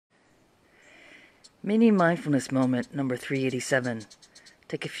Mini mindfulness moment number 387.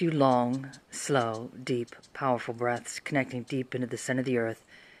 Take a few long, slow, deep, powerful breaths, connecting deep into the center of the earth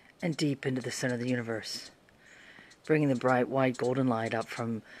and deep into the center of the universe. Bringing the bright, white, golden light up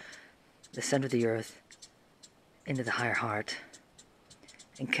from the center of the earth into the higher heart,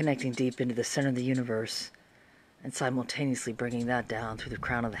 and connecting deep into the center of the universe, and simultaneously bringing that down through the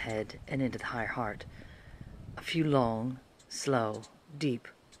crown of the head and into the higher heart. A few long, slow, deep,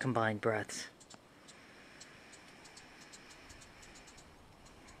 combined breaths.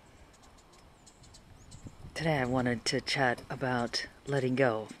 Today I wanted to chat about letting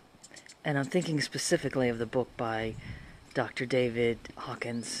go, and I'm thinking specifically of the book by Dr. David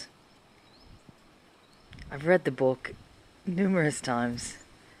Hawkins. I've read the book numerous times,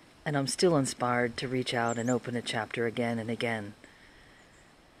 and I'm still inspired to reach out and open a chapter again and again.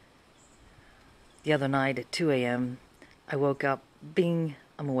 The other night at 2 a.m., I woke up, bing,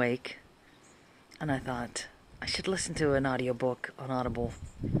 I'm awake, and I thought I should listen to an audiobook on Audible.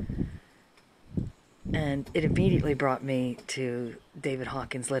 And it immediately brought me to David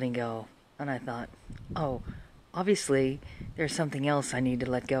Hawkins' Letting Go. And I thought, oh, obviously there's something else I need to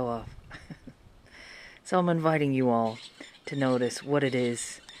let go of. So I'm inviting you all to notice what it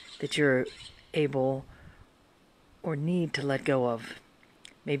is that you're able or need to let go of.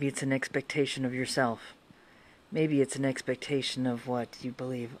 Maybe it's an expectation of yourself. Maybe it's an expectation of what you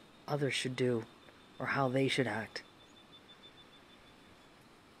believe others should do or how they should act.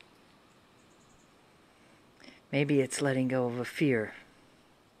 Maybe it's letting go of a fear.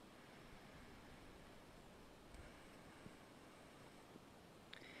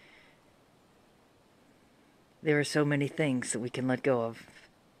 There are so many things that we can let go of.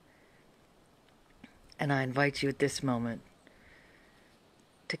 And I invite you at this moment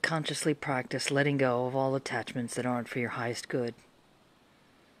to consciously practice letting go of all attachments that aren't for your highest good.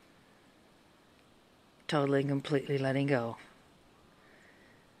 Totally and completely letting go.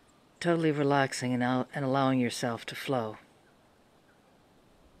 Totally relaxing and allowing yourself to flow.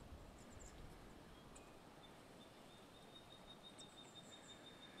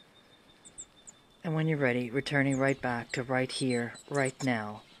 And when you're ready, returning right back to right here, right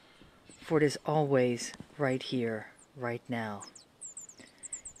now. For it is always right here, right now.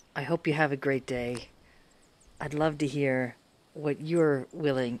 I hope you have a great day. I'd love to hear what you're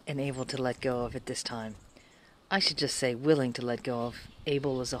willing and able to let go of at this time. I should just say willing to let go of.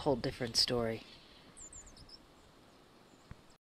 Able is a whole different story.